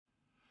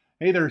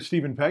Hey there,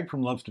 Stephen Pegg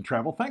from Loves to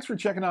Travel. Thanks for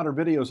checking out our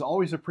videos.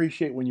 Always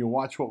appreciate when you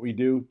watch what we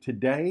do.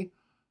 Today,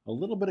 a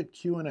little bit of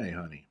Q&A,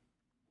 honey.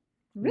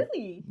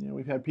 Really? Yeah,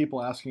 we've had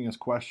people asking us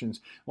questions.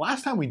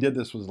 Last time we did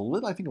this was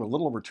I think a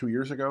little over 2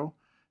 years ago,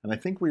 and I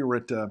think we were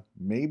at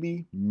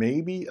maybe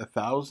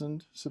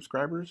 1,000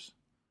 subscribers,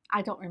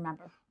 I don't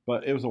remember.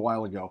 but it was a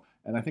while ago,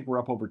 and I think we're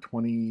up over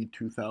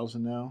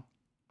 22,000 now.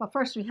 But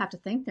first, we have to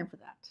thank them for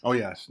that. Oh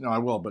yes, no, I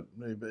will, but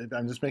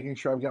I'm just making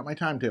sure I've got my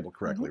timetable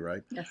correctly,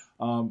 right? Yes.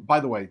 By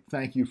the way,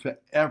 thank you for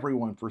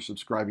everyone for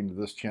subscribing to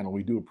this channel.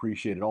 We do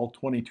appreciate it, all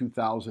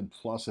 22,000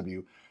 plus of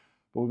you.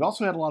 But we've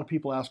also had a lot of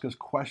people ask us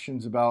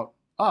questions about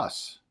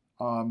us,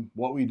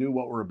 what we do,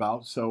 what we're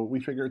about. So we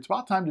figure it's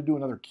about time to do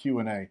another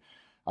Q&A.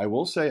 I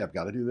will say I've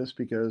got to do this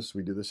because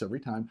we do this every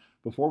time.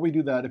 Before we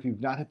do that, if you've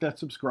not hit that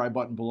subscribe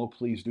button below,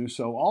 please do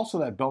so. Also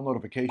that bell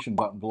notification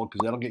button below, because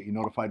that'll get you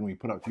notified when we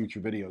put out future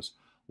videos.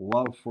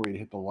 Love for you to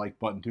hit the like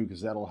button too, because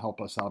that'll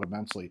help us out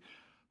immensely.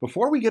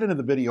 Before we get into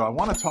the video, I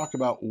want to talk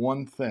about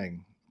one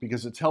thing,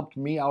 because it's helped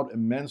me out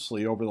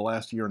immensely over the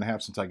last year and a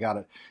half since I got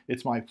it.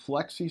 It's my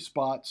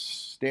FlexiSpot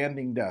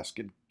standing desk.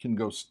 It can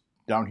go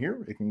down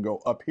here, it can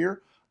go up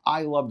here.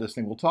 I love this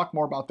thing. We'll talk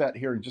more about that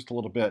here in just a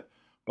little bit,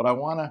 but I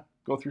want to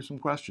go through some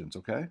questions,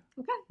 okay?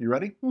 Okay. You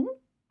ready? Mm-hmm.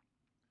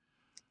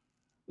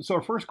 So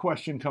our first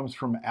question comes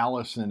from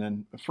Allison,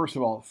 and first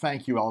of all,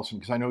 thank you, Allison,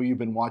 because I know you've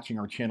been watching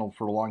our channel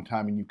for a long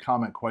time and you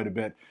comment quite a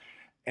bit.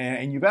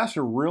 And you've asked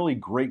a really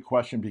great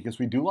question, because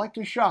we do like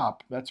to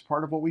shop. That's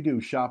part of what we do: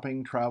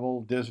 shopping,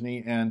 travel,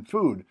 Disney, and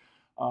food.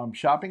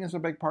 Shopping is a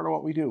big part of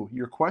what we do.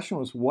 Your question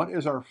was, what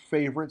is our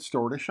favorite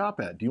store to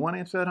shop at? Do you want to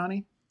answer that,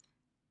 honey?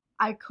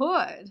 I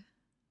could.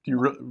 Do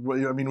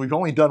you? I mean, we've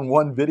only done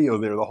one video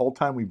there the whole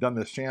time we've done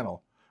this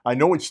channel. I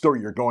know which store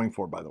you're going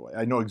for, by the way.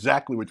 I know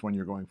exactly which one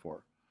you're going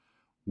for.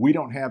 We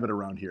don't have it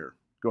around here.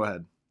 Go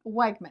ahead.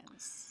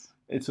 Wegmans.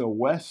 It's a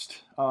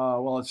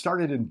well, it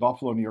started in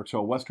Buffalo, New York, so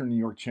a Western New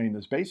York chain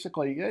that's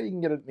basically, yeah, you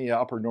can get it in the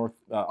upper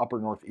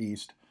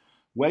northeast.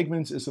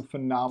 Wegmans is a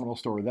phenomenal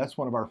store. That's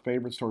one of our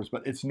favorite stores,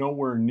 but it's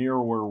nowhere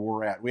near where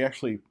we're at. We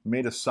actually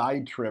made a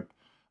side trip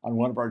on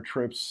one of our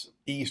trips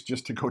east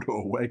just to go to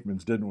a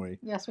Wegmans, didn't we?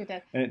 Yes, we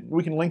did. And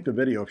we can link the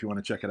video if you want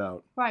to check it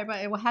out. Right, but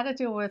it had to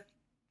do with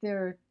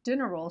their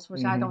dinner rolls,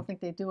 which I don't think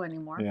they do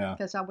anymore. Yeah.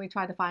 Because we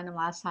tried to find them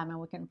last time and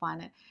we couldn't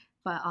find it.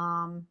 But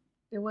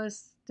it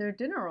was their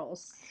dinner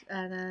rolls,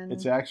 and then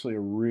it's actually a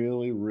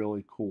really,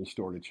 really cool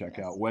store to check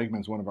Yes. out.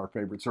 Wegmans, one of our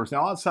favorite stores.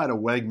 Now, outside of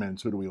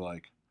Wegmans, who do we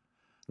like?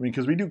 I mean,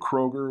 because we do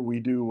Kroger, we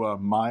do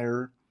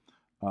Meijer.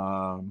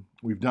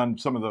 We've done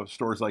some of the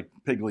stores like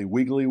Piggly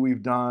Wiggly.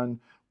 We've done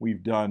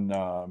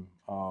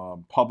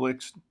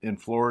Publix in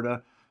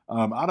Florida.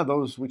 Out of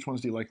those, which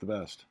ones do you like the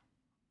best?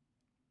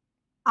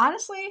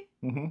 honestly,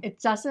 Mm-hmm. it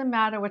doesn't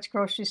matter which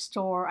grocery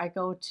store I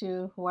go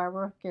to.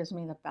 Whoever gives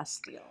me the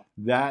best deal.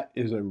 That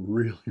is a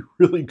really,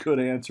 really good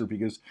answer,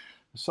 because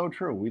it's so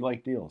true. We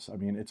like deals. I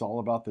mean, it's all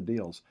about the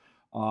deals.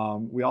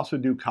 We also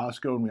do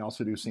Costco and we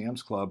also do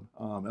Sam's Club.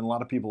 And a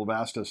lot of people have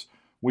asked us,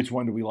 which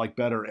one do we like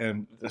better?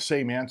 And the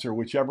same answer,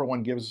 whichever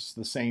one gives us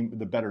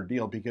the better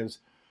deal, because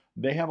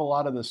they have a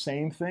lot of the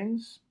same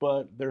things,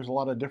 but there's a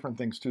lot of different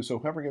things too. So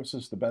whoever gives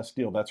us the best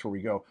deal, that's where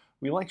we go.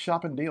 We like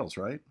shopping deals,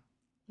 right?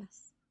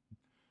 Yes.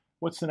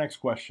 What's the next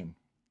question?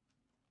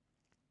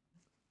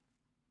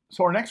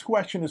 So our next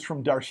question is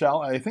from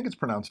Darcel. I think it's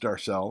pronounced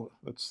Darcel.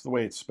 That's the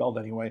way it's spelled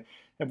anyway.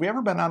 Have we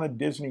ever been on a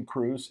Disney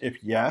cruise?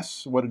 If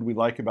yes, what did we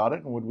like about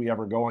it, and would we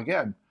ever go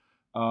again?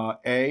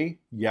 A,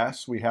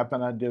 yes, we have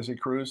been on a Disney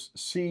cruise.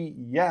 C,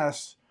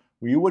 yes,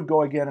 we would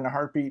go again in a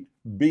heartbeat.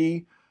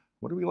 B,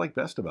 what do we like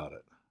best about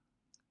it?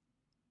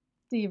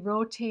 The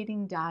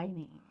rotating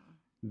dining.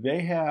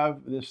 They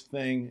have this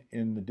thing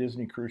in the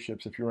Disney cruise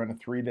ships. If you're on a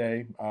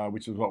 3-day,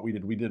 which is what we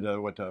did. We did a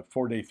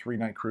 4-day,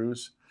 3-night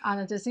cruise. On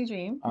a Disney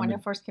Dream, when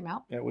it first came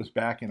out. It was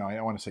back in, I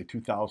want to say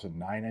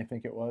 2009, I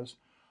think it was.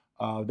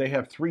 They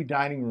have 3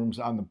 dining rooms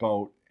on the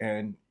boat,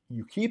 and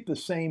you keep the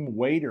same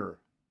waiter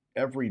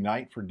every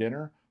night for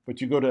dinner,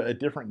 but you go to a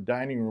different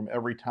dining room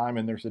every time,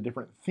 and there's a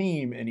different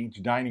theme in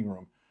each dining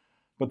room.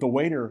 But the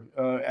waiter,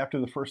 after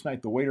the first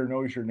night, the waiter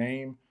knows your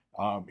name.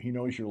 He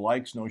knows your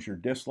likes, knows your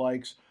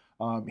dislikes.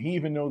 He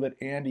even knew that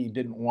Andy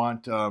didn't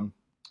want, he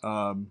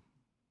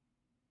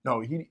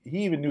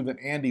even knew that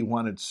Andy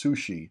wanted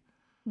sushi.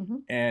 Mm-hmm.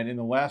 And in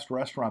the last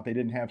restaurant, they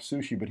didn't have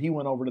sushi, but he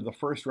went over to the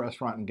first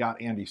restaurant and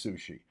got Andy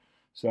sushi.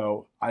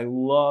 So I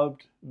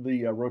loved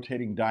the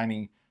rotating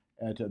dining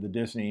at the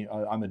Disney,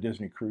 on the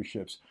Disney cruise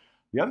ships.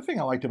 The other thing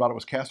I liked about it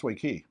was Castaway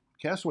Cay.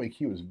 Castaway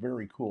Cay was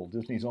very cool.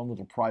 Disney's own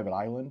little private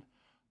island.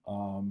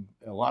 A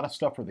lot of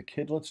stuff for the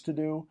kidlets to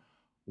do.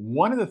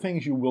 One of the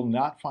things you will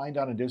not find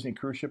on a Disney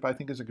cruise ship, I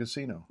think, is a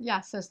casino.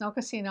 Yes, there's no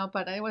casino,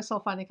 but it was so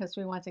funny because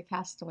we went to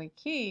Castaway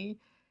Cay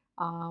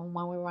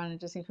when we were on a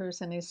Disney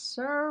cruise, and they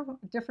serve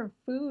different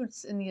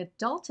foods in the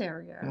adult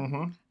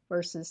area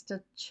versus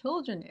the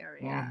children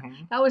area.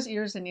 That was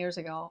years and years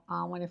ago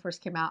when it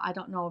first came out. I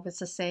don't know if it's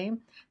the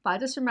same, but I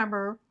just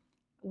remember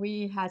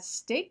we had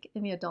steak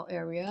in the adult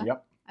area,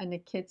 Yep. and the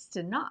kids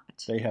did not.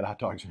 They had hot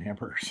dogs and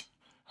hamburgers.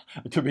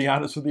 To be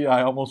honest with you,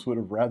 I almost would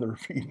have rather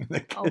eaten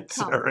the Oh, kids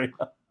come area.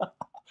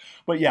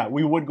 But yeah,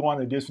 we would go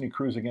on a Disney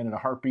cruise again in a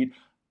heartbeat.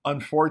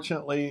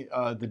 Unfortunately,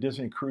 the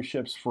Disney cruise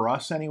ships, for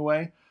us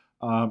anyway,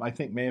 I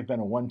think may have been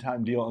a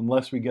one-time deal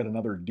unless we get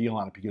another deal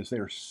on it because they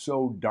are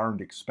so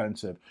darned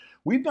expensive.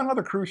 We've done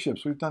other cruise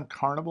ships. We've done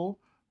Carnival,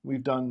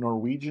 we've done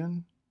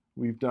Norwegian,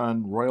 we've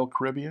done Royal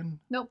Caribbean,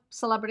 Nope,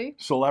 Celebrity.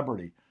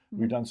 Celebrity.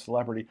 We've Mhm. done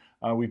Celebrity.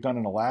 We've done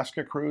an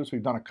Alaska cruise.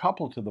 We've done a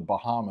couple to the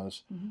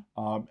Bahamas.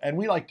 Mhm. And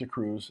we like to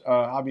cruise.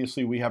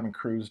 Obviously, we haven't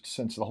cruised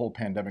since the whole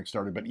pandemic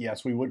started, but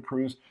yes, we would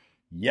cruise.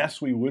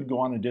 Yes, we would go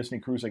on a Disney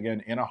cruise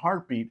again in a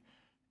heartbeat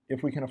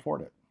if we can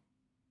afford it.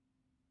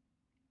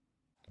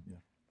 Yeah.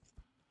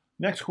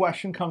 Next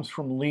question comes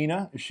from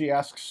Lena. She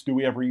asks, do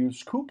we ever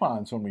use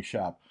coupons when we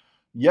shop?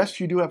 Yes,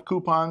 you do have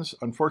coupons.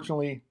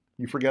 Unfortunately,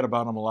 you forget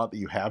about them a lot that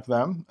you have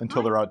them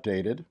until I they're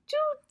outdated. do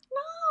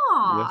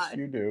Yes, not.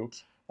 you do.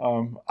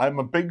 I'm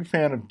a big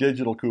fan of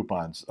digital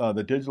coupons,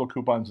 the digital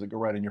coupons that go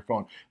right in your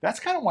phone. That's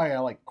kind of why I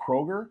like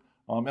Kroger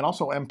and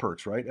also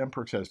M-Perks, right?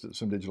 M-Perks has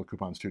some digital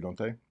coupons too, don't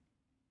they?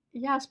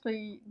 Yes, but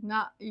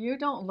not you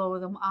don't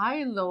load them.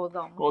 I load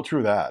them. Well,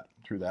 true that.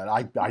 True that.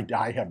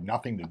 I have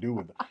nothing to do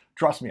with it.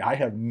 Trust me, I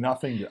have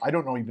nothing to, I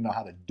don't know even know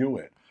how to do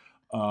it.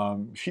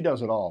 She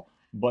does it all.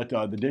 But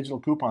the digital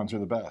coupons are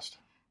the best.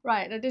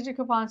 Right, the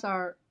digital coupons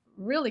are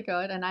really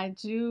good, and I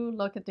do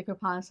look at the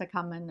coupons that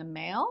come in the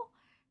mail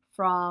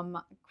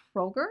from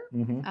Kroger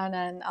Hmm. and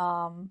then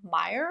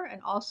Meyer,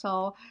 and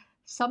also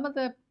some of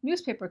the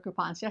newspaper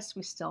coupons. Yes,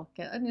 we still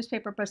get a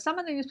newspaper, but some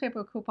of the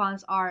newspaper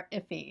coupons are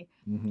iffy.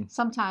 Hmm.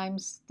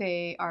 Sometimes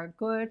they are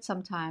good,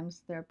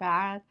 sometimes they're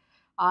bad.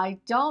 I'm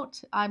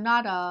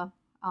not a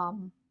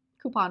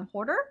coupon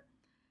hoarder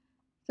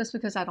just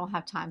because I don't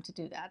have time to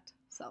do that.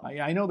 So,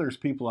 I know there's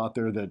people out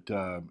there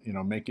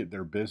that make it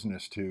their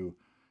business to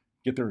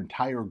get their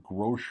entire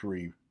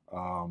grocery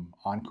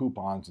on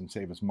coupons and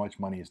save as much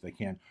money as they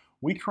can.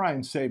 We try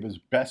and save as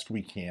best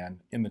we can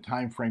in the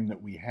time frame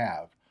that we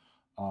have.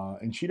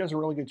 And she does a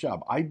really good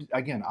job. I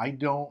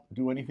don't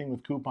do anything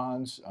with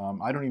coupons.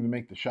 I don't even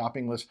make the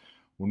shopping list.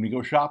 When we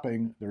go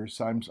shopping, there's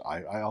times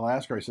I'll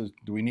ask her. I says,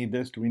 "Do we need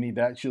this? Do we need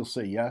that?" She'll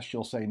say yes.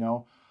 She'll say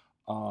no.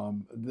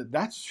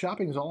 That's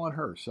shopping is all on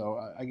her.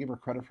 So I give her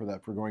credit for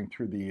that for going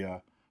through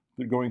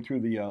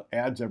the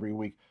ads every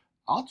week.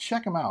 I'll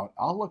check them out.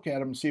 I'll look at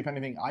them and see if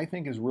anything I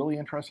think is really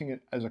interesting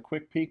as a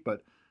quick peek.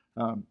 But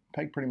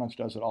Peg pretty much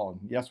does it all.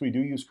 And yes, we do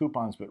use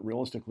coupons, but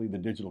realistically, the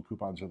digital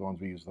coupons are the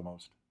ones we use the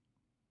most.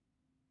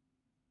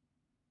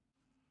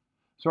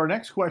 So our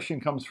next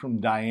question comes from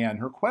Diane.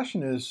 Her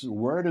question is,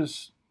 where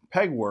does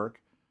Peg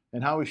work,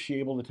 and how is she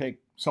able to take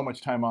so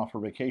much time off for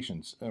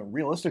vacations?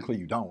 Realistically,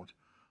 you don't.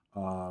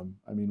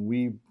 I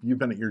mean, you've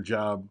been at your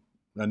job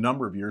a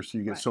number of years, so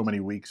you get so right. many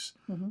weeks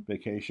Mm-hmm.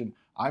 vacation.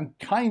 I'm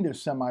kind of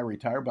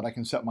semi-retired, but I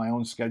can set my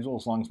own schedule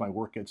as long as my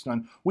work gets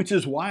done, which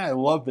is why I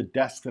love the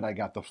desk that I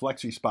got, the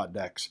Flexi Spot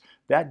decks.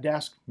 That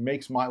desk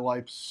makes my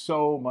life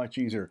so much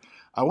easier.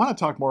 I want to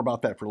talk more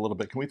about that for a little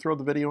bit. Can we throw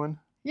the video in?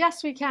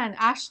 Yes, we can.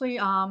 Actually,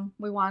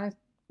 we want to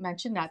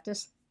mention that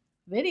this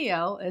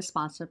video is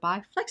sponsored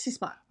by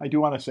FlexiSpot. I do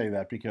want to say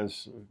that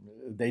because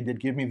they did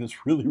give me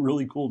this really,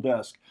 really cool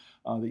desk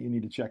that you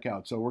need to check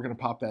out. So we're going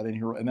to pop that in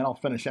here, and then I'll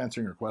finish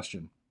answering your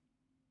question.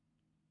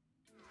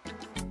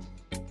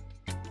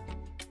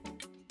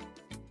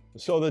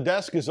 So the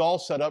desk is all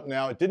set up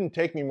now. It didn't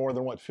take me more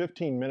than,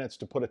 15 minutes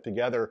to put it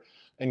together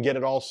and get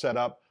it all set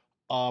up.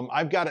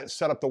 I've got it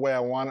set up the way I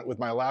want it with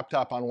my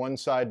laptop on one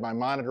side, my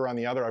monitor on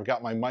the other. I've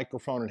got my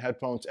microphone and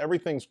headphones.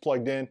 Everything's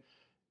plugged in,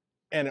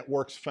 and it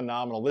works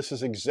phenomenal. This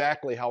is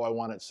exactly how I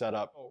want it set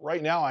up.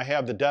 Right now I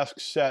have the desk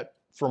set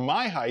for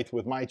my height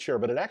with my chair,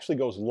 but it actually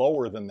goes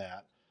lower than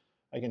that.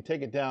 I can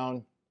take it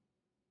down,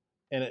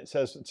 and it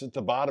says it's at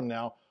the bottom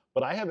now,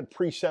 but I have it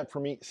preset for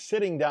me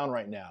sitting down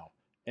right now.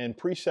 And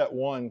preset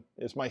 1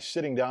 is my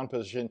sitting down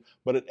position,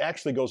 but it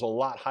actually goes a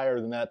lot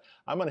higher than that.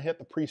 I'm going to hit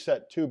the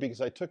preset 2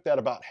 because I took that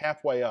about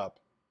halfway up,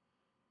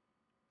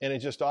 and it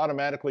just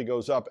automatically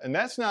goes up. And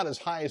that's not as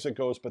high as it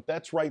goes, but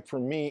that's right for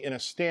me in a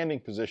standing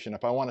position.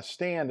 If I want to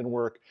stand and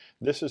work,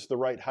 this is the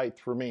right height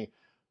for me.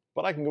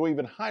 But I can go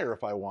even higher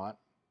if I want.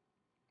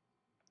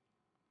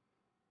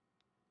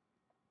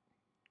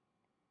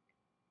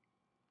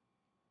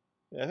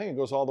 I think it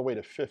goes all the way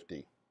to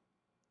 50.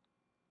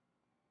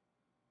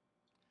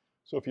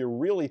 So if you're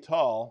really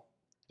tall,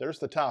 there's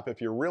the top.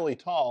 If you're really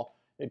tall,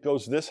 it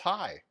goes this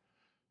high.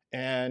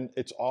 And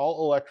it's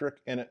all electric,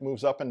 and it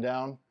moves up and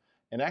down.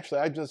 And actually,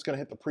 I'm just going to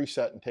hit the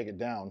preset and take it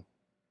down.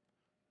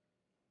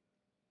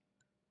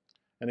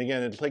 And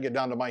again, it'll take it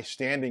down to my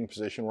standing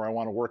position where I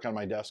want to work on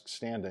my desk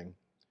standing.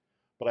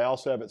 But I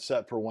also have it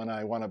set for when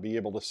I want to be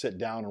able to sit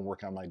down and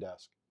work on my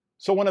desk.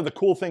 So one of the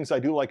cool things I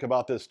do like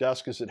about this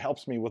desk is it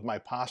helps me with my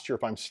posture.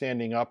 If I'm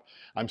standing up,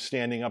 I'm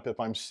standing up. If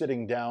I'm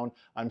sitting down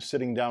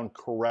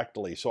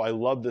correctly. So I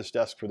love this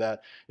desk for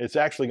that. It's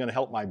actually going to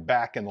help my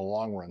back in the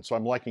long run. So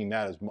I'm liking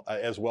that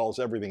as well as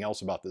everything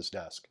else about this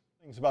desk.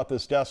 Things about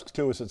this desk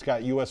too is it's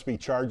got USB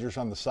chargers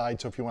on the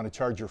side. So if you want to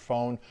charge your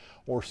phone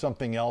or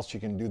something else, you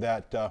can do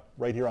that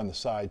right here on the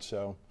side.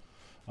 So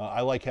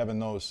I like having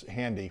those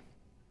handy.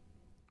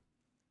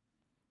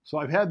 So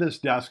I've had this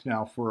desk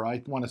now for,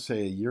 I want to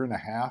say, a year and a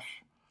half.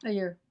 A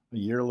year. A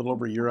year, a little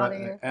over a year. About a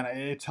year. And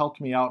it's helped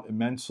me out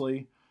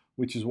immensely,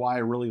 which is why I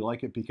really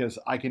like it, because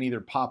I can either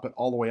pop it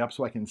all the way up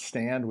so I can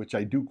stand, which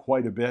I do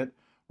quite a bit,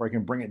 or I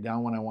can bring it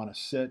down when I want to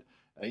sit.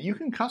 You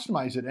can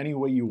customize it any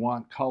way you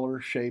want,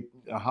 color, shape,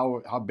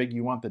 how big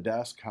you want the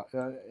desk.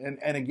 And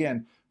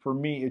again, for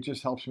me, it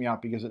just helps me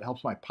out because it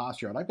helps my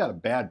posture out. I've got a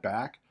bad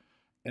back,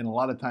 and a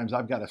lot of times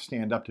I've got to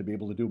stand up to be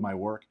able to do my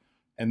work.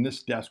 And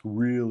this desk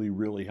really,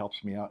 really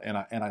helps me out, and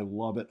I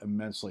love it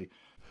immensely.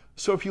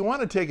 So if you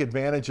want to take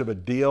advantage of a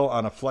deal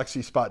on a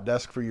FlexiSpot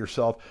desk for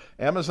yourself,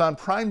 Amazon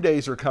Prime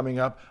Days are coming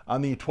up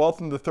on the 12th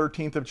and the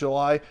 13th of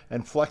July,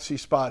 and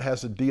FlexiSpot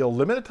has a deal,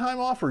 limited time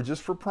offer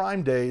just for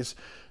Prime Days,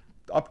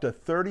 up to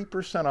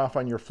 30% off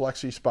on your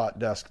FlexiSpot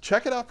desk.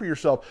 Check it out for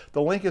yourself.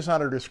 The link is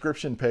on our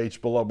description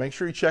page below. Make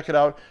sure you check it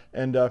out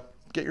and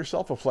get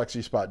yourself a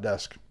FlexiSpot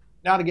desk.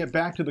 Now to get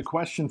back to the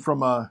question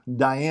from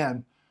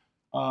Diane,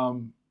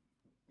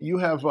 you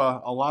have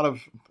a lot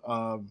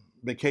of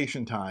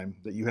vacation time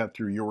that you have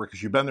through your work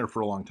because you've been there for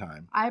a long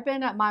time. I've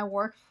been at my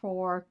work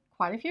for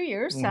quite a few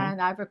years,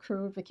 and I've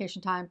accrued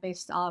vacation time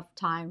based off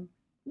time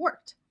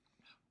worked.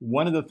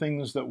 One of the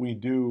things that we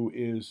do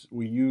is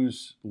we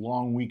use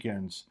long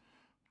weekends.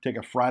 Take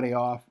a Friday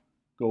off,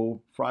 go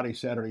Friday,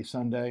 Saturday,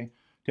 Sunday.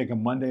 Take a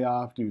Monday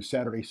off, do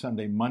Saturday,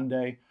 Sunday,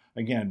 Monday.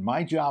 Again,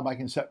 my job, I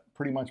can set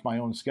pretty much my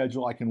own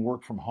schedule. I can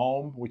work from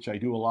home, which I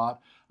do a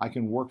lot. I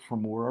can work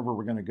from wherever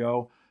we're going to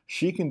go.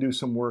 She can do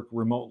some work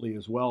remotely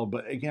as well.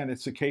 But again,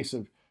 it's a case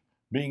of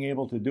being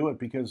able to do it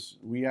because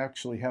we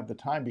actually have the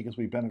time because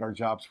we've been at our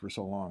jobs for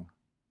so long.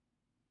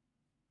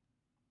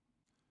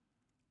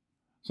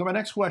 So my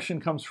next question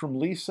comes from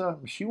Lisa.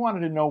 She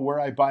wanted to know where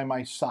I buy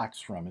my socks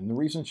from. And the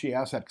reason she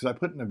asked that, because I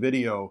put in a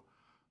video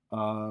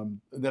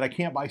that I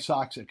can't buy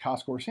socks at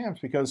Costco or Sam's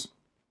because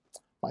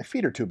my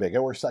feet are too big. I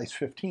wear size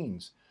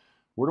 15s.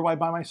 Where do I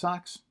buy my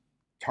socks?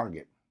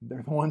 Target.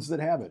 They're the ones that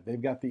have it.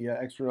 They've got the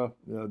extra,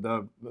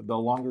 the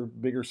longer,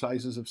 bigger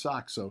sizes of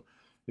socks. So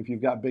if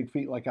you've got big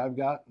feet like I've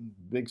got,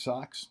 big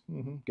socks,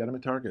 get them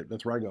at Target.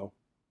 That's where I go.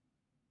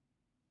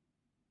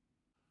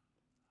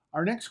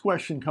 Our next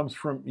question comes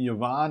from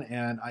Yvonne,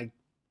 and I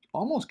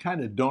almost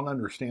kind of don't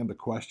understand the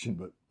question,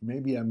 but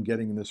maybe I'm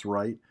getting this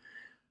right.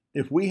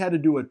 If we had to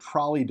do a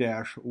trolley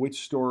dash,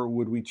 which store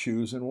would we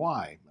choose and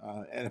why?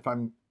 And if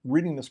I'm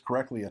reading this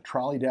correctly, a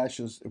trolley dash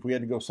is if we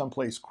had to go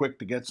someplace quick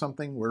to get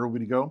something, where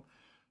would we go?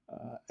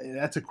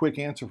 That's a quick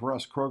answer for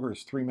us. Kroger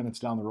is 3 minutes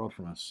down the road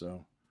from us.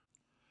 So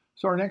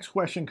our next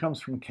question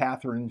comes from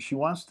Catherine. She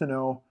wants to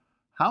know,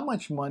 how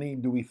much money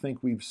do we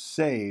think we've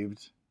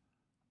saved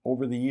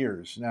over the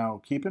years?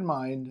 Now, keep in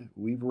mind,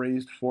 we've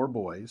raised 4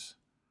 boys,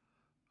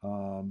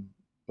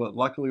 but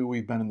luckily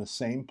we've been in the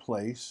same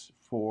place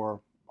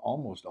for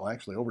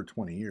actually over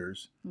 20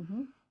 years.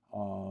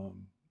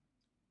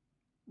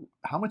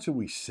 How much have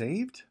we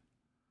saved?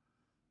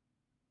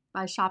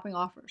 By shopping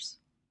offers.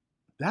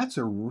 That's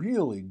a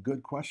really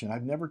good question.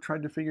 I've never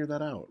tried to figure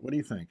that out. What do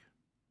you think?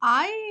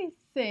 I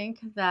think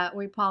that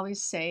we probably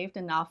saved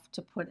enough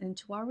to put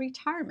into our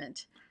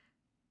retirement,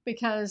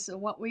 because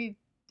what we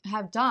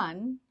have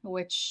done,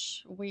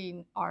 which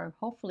we are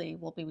hopefully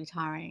will be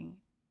retiring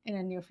in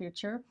the near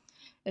future,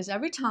 is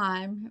every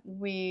time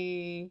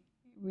we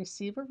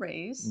receive a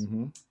raise,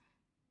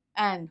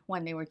 and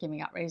when they were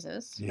giving out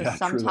raises, because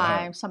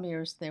sometimes some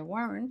years they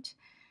weren't,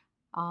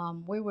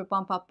 we would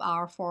bump up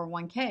our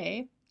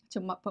 401k to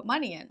put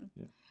money in.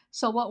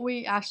 So what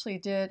we actually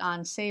did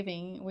on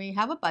saving, we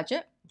have a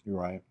budget.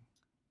 You're right.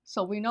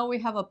 So we know we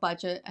have a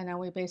budget, and then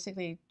we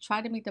basically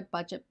try to meet the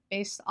budget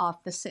based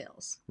off the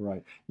sales.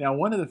 Right. Now,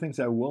 one of the things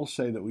I will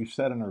say that we've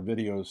said in our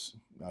videos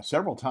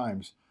several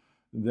times,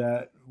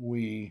 that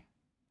we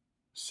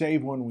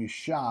save when we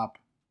shop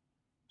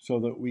so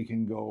that we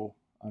can go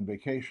on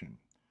vacation.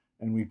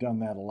 And we've done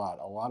that a lot.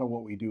 A lot of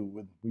what we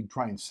do, we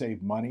try and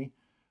save money,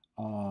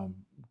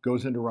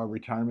 goes into our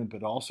retirement,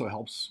 but also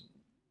helps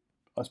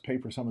us pay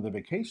for some of the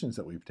vacations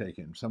that we've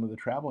taken, some of the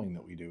traveling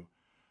that we do.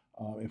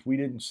 If we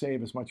didn't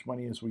save as much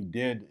money as we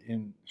did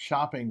in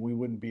shopping, we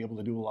wouldn't be able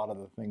to do a lot of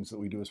the things that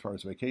we do as far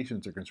as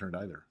vacations are concerned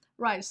either.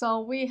 Right.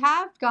 So we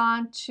have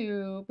gone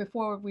to,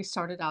 before we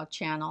started our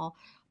channel,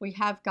 we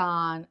have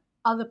gone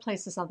other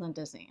places other than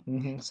Disney.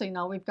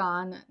 So, we've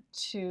gone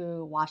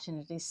to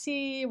Washington,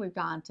 D.C., we've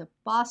gone to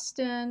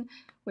Boston,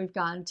 we've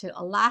gone to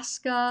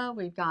Alaska,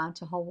 we've gone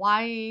to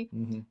Hawaii,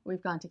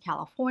 we've gone to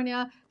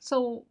California.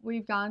 So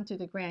we've gone to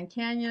the Grand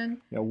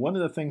Canyon. Yeah, one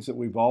of the things that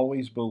we've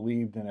always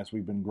believed in as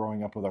we've been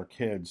growing up with our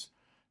kids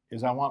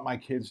is I want my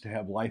kids to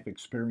have life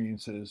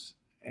experiences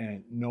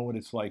and know what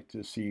it's like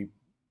to see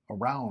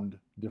around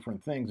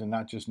different things and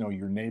not just know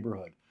your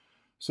neighborhood.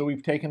 So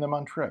we've taken them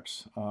on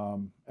trips.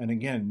 And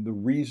again, the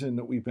reason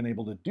that we've been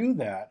able to do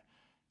that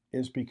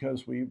is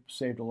because we've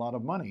saved a lot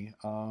of money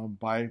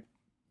by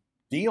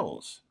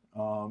deals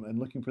and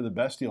looking for the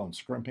best deal and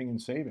scrimping and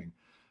saving.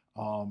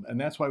 And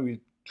that's why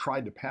we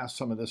tried to pass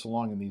some of this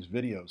along in these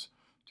videos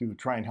to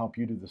try and help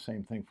you do the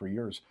same thing for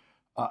yours.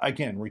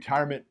 Again,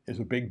 retirement is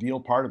a big deal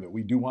part of it.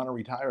 We do want to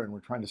retire, and we're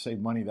trying to save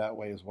money that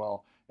way as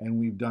well. And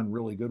we've done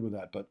really good with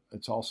that, but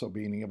it's also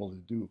being able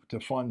to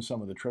fund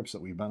some of the trips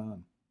that we've been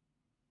on.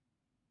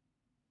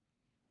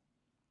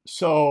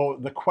 So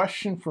the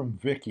question from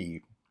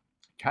Vicky,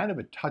 kind of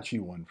a touchy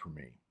one for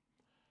me.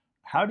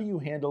 How do you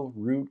handle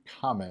rude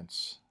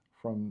comments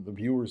from the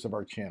viewers of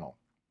our channel?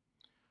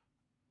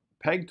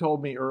 Peg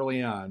told me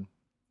early on,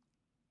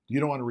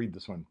 you don't want to read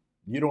this one.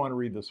 You don't want to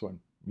read this one.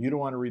 You don't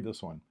want to read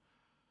this one.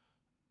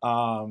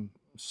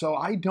 So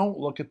I don't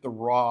look at the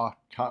raw.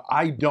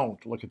 I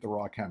don't look at the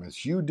raw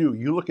comments. You do.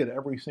 You look at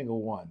every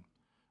single one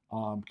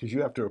because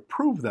you have to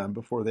approve them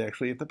before they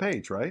actually hit the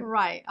page, right?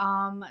 Right.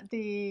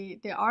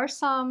 There are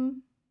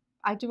some.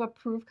 I do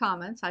approve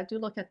comments. I do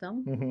look at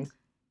them,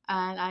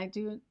 and I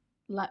do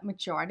let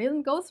majority of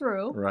them go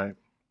through. Right.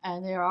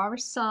 And there are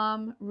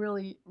some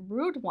really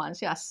rude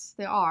ones. Yes,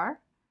 there are.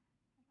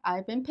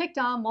 I've been picked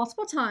on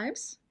multiple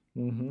times.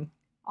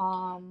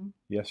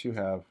 Yes, you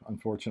have,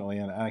 unfortunately,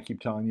 and I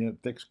keep telling you,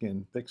 thick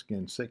skin, thick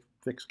skin,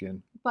 thick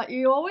skin. But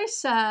you always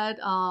said,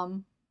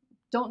 don't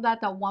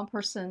let that one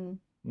person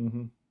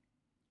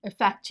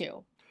affect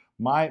you.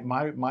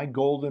 My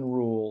golden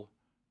rule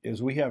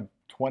is we have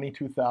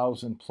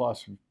 22,000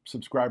 plus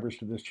subscribers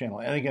to this channel,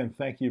 and again,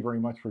 thank you very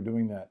much for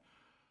doing that.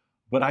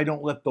 But I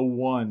don't let the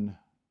one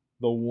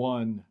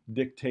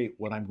dictate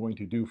what I'm going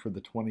to do for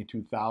the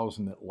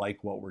 22,000 that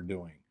like what we're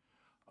doing.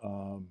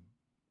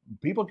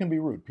 People can be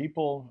rude.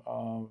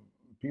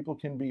 People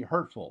can be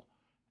hurtful,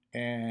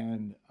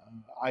 and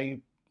I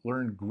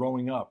learned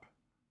growing up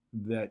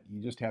that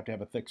you just have to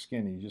have a thick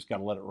skin and you just got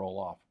to let it roll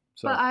off.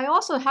 So, but I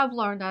also have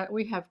learned that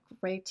we have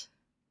great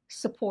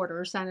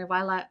supporters, and if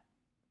I let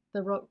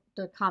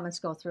the comments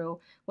go through,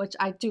 which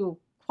I do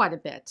quite a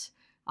bit,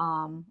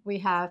 we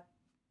have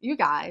you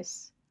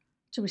guys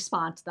to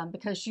respond to them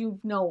because you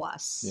know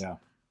us. Yeah,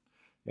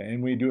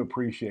 and we do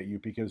appreciate you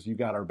because you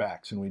got our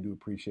backs, and we do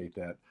appreciate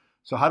that.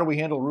 So how do we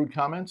handle rude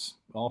comments?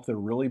 Well, if they're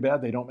really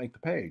bad, they don't make the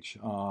page.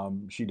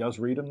 She does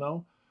read them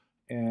though,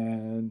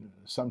 and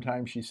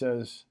sometimes she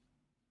says,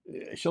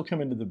 she'll come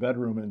into the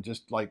bedroom and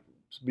just like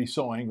be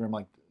so angry. I'm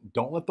like,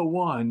 don't let the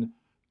one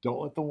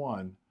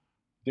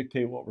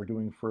dictate what we're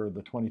doing for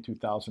the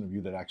 22,000 of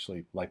you that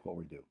actually like what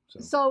we do.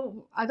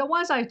 So the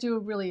ones I do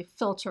really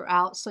filter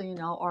out, so you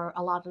know, are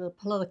a lot of the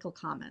political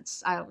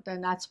comments.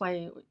 And that's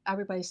why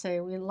everybody say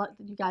you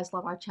guys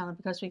love our channel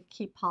because we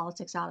keep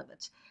politics out of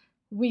it.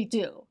 We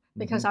do,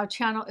 because our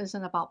channel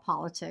isn't about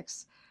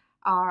politics.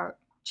 Our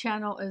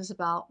channel is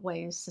about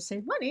ways to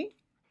save money.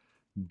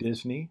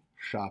 Disney,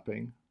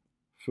 shopping,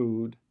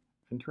 food,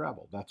 and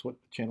travel. That's what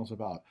the channel's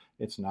about.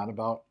 It's not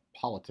about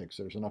politics.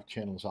 There's enough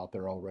channels out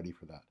there already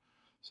for that.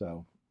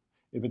 So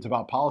if it's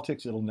about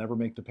politics, it'll never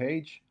make the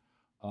page.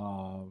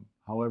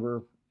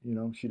 However, you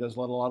know, she does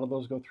let a lot of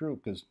those go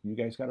through because you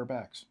guys got her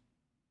backs.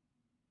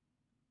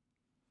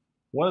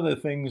 One of the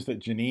things that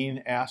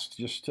Janine asked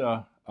just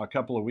a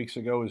couple of weeks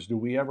ago is, do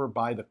we ever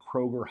buy the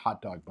Kroger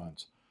hot dog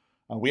buns?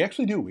 We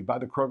actually do. We buy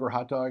the Kroger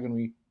hot dog and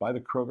we buy the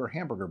Kroger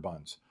hamburger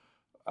buns.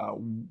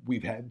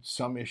 We've had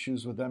some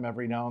issues with them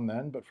every now and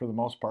then, but for the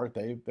most part,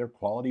 they're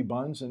quality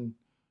buns and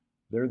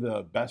they're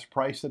the best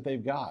price that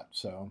they've got.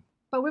 So.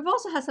 But we've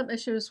also had some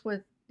issues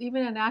with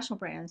even in national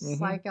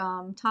brands, like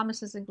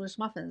Thomas's English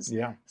muffins.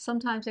 Yeah.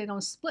 Sometimes they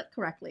don't split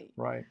correctly.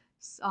 Right.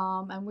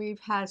 And we've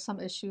had some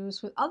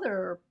issues with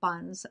other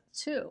buns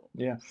too.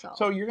 Yeah.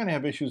 So you're going to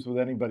have issues with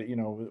anybody, you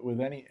know, with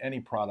any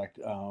product.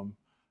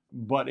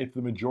 But if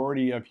the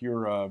majority of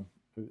your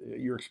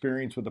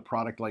experience with the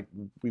product, like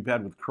we've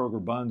had with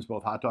Kroger buns,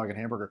 both hot dog and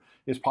hamburger,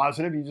 is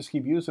positive, you just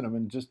keep using them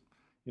and just,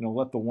 you know,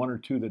 let the one or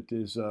two that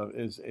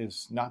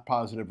is not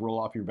positive roll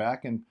off your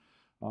back. And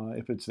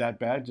if it's that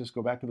bad, just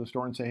go back to the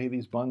store and say, hey,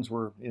 these buns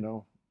were, you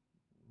know,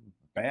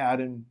 bad,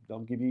 and they'll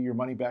give you your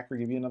money back or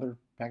give you another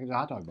package of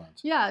hot dog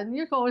buns. Yeah, and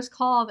you can always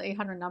call the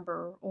 800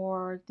 number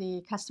or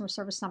the customer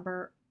service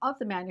number of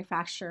the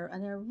manufacturer,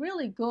 and they're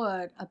really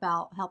good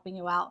about helping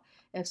you out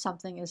if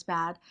something is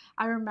bad.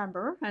 I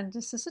remember, and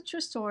this is a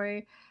true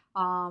story,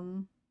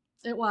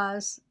 it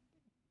was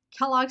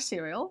Kellogg's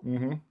cereal,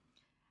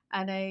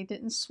 and they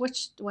didn't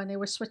switch. When they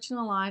were switching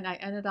the line, I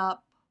ended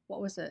up, what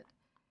was it?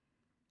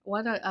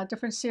 A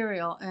different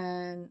cereal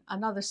and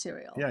another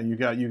cereal. Yeah, you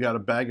got a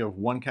bag of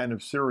one kind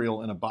of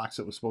cereal in a box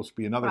that was supposed to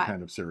be another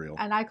kind of cereal.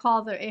 And I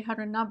called their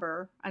 800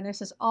 number, and it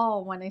says,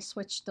 oh, when they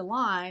switched the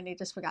line, they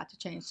just forgot to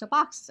change the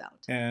boxes out.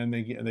 And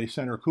they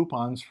sent her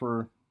coupons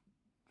for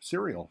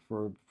cereal,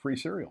 for free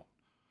cereal.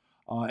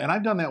 And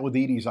I've done that with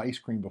Edie's Ice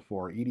Cream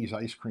before. Edie's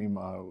Ice Cream,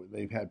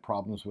 they've had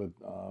problems with,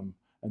 and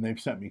they've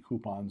sent me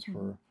coupons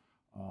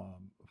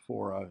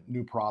for a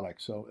new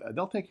product. So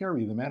they'll take care of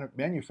you. The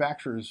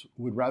manufacturers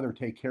would rather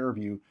take care of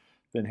you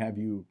than have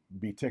you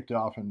be ticked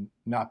off and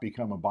not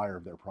become a buyer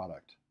of their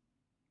product.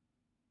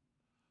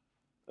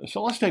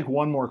 So let's take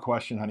one more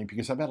question, honey,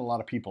 because I've had a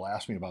lot of people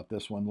ask me about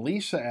this one.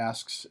 Lisa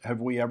asks, have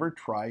we ever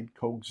tried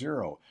Coke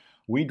Zero?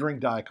 We drink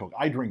Diet Coke.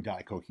 I drink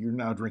Diet Coke. You're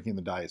now drinking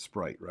the Diet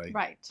Sprite, right?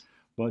 Right.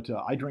 But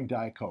I drink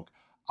Diet Coke.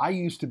 I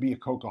used to be a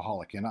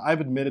Cokeaholic, and I've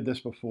admitted this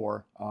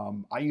before.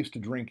 I used to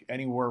drink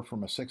anywhere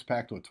from a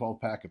 6-pack to a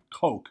 12-pack of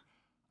Coke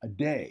a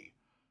day.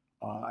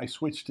 I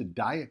switched to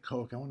Diet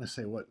Coke, I want to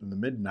say, what, in the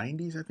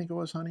mid-90s, I think it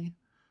was, honey?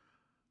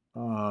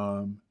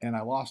 And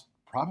I lost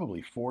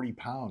probably 40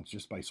 pounds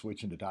just by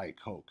switching to Diet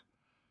Coke.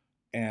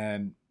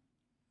 And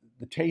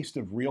the taste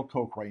of real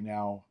Coke right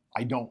now,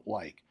 I don't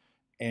like.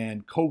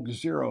 And Coke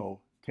Zero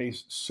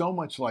tastes so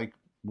much like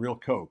real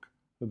Coke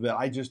that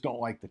I just don't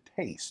like the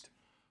taste.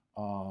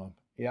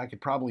 Yeah, I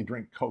could probably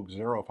drink Coke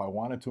Zero if I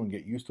wanted to and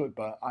get used to it,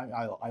 but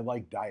I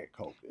like Diet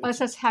Coke. But it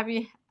says, have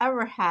you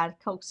ever had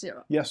Coke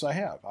Zero? Yes, I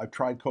have. I've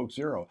tried Coke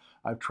Zero.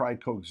 I've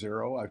tried Coke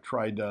Zero. I've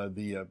tried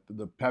the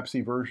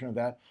Pepsi version of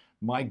that.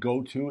 My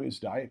go-to is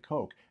Diet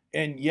Coke.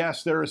 And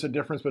yes, there is a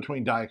difference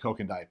between Diet Coke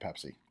and Diet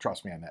Pepsi.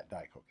 Trust me on that.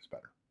 Diet Coke is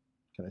better.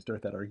 Can I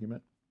start that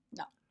argument?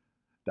 No.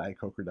 Diet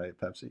Coke or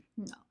Diet Pepsi?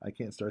 No. I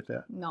can't start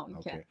that? No, you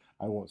Okay. can't.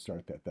 I won't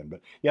start that then.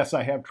 But yes,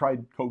 I have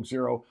tried Coke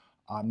Zero.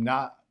 I'm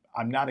not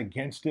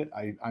against it.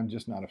 I'm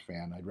just not a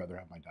fan. I'd rather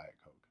have my Diet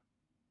Coke.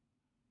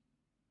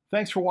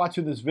 Thanks for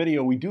watching this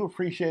video. We do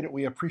appreciate it.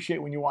 We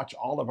appreciate when you watch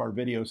all of our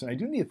videos. And I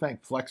do need to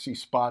thank Flexi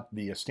Spot,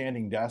 the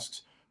standing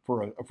desks,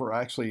 for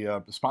actually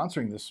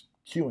sponsoring this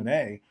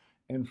Q&A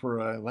and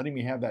for letting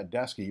me have that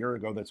desk a year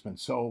ago that's been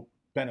so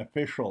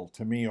beneficial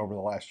to me over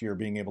the last year,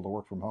 being able to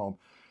work from home.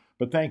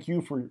 But thank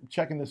you for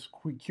checking this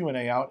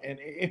Q&A out. And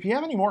if you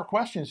have any more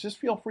questions, just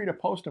feel free to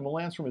post them. We'll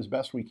answer them as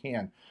best we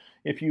can.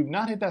 If you've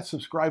not hit that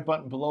subscribe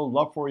button below,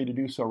 love for you to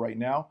do so right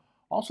now.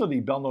 Also the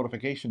bell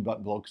notification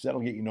button below, because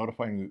that'll get you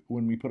notified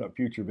when we put up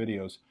future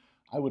videos.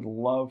 I would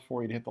love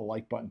for you to hit the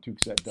like button too,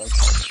 because that does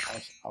help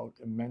us out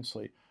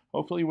immensely.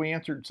 Hopefully we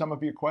answered some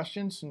of your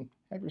questions, and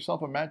have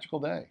yourself a magical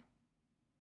day.